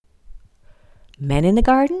Men in the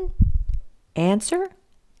garden? Answer,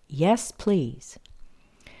 yes, please.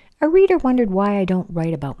 A reader wondered why I don't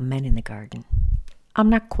write about men in the garden. I'm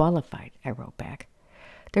not qualified, I wrote back.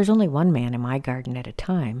 There's only one man in my garden at a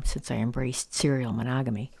time since I embraced serial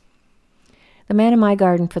monogamy. The man in my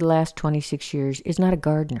garden for the last 26 years is not a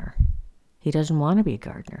gardener. He doesn't want to be a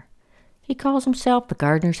gardener. He calls himself the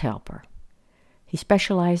gardener's helper. He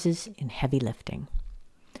specializes in heavy lifting.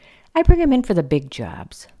 I bring him in for the big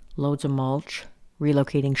jobs, loads of mulch,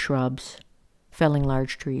 relocating shrubs, felling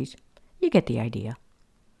large trees. You get the idea.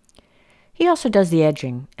 He also does the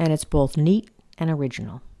edging, and it's both neat and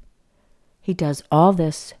original. He does all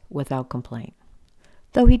this without complaint,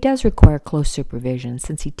 though he does require close supervision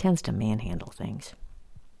since he tends to manhandle things.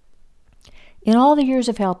 In all the years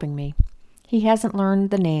of helping me, he hasn't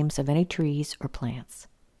learned the names of any trees or plants.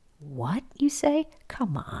 What, you say?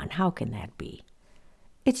 Come on, how can that be?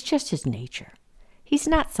 It's just his nature. He's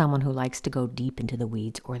not someone who likes to go deep into the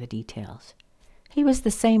weeds or the details. He was the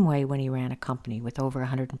same way when he ran a company with over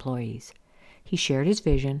 100 employees. He shared his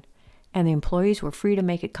vision, and the employees were free to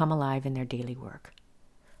make it come alive in their daily work.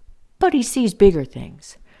 But he sees bigger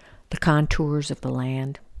things, the contours of the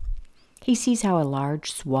land. He sees how a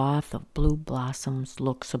large swath of blue blossoms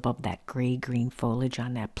looks above that gray-green foliage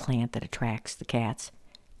on that plant that attracts the cats,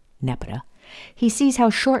 Nepeta. He sees how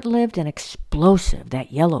short-lived and explosive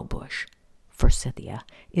that yellow bush, Forsythia,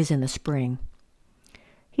 is in the spring.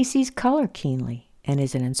 He sees color keenly and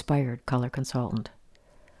is an inspired color consultant.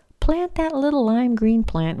 Plant that little lime green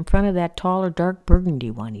plant in front of that taller dark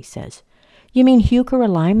burgundy one, he says. You mean heuchera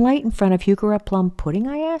limelight in front of heuchera plum pudding,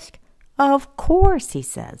 I ask? Of course, he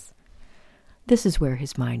says. This is where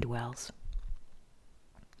his mind dwells.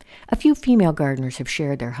 A few female gardeners have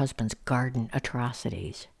shared their husbands' garden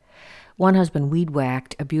atrocities. One husband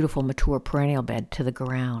weed-whacked a beautiful mature perennial bed to the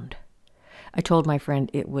ground. I told my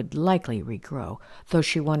friend it would likely regrow, though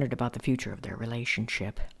she wondered about the future of their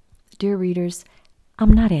relationship. Dear readers,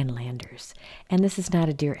 I'm not Ann Landers, and this is not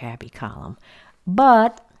a Dear Abby column.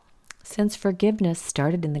 But since forgiveness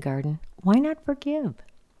started in the garden, why not forgive?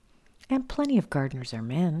 And plenty of gardeners are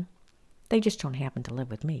men. They just don't happen to live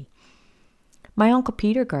with me. My Uncle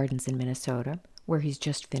Peter gardens in Minnesota, where he's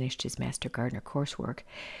just finished his Master Gardener coursework.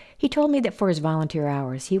 He told me that for his volunteer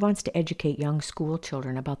hours, he wants to educate young school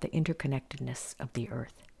children about the interconnectedness of the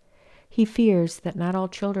earth. He fears that not all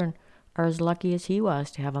children are as lucky as he was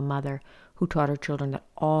to have a mother who taught her children that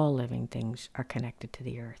all living things are connected to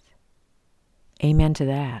the earth. Amen to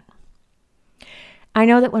that. I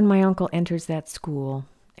know that when my uncle enters that school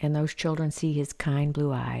and those children see his kind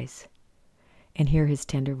blue eyes and hear his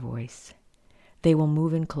tender voice, they will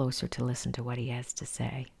move in closer to listen to what he has to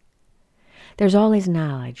say. There's all his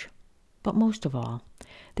knowledge, but most of all,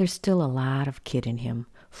 there's still a lot of kid in him,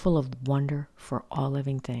 full of wonder for all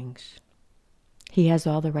living things. He has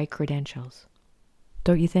all the right credentials,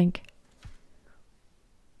 don't you think?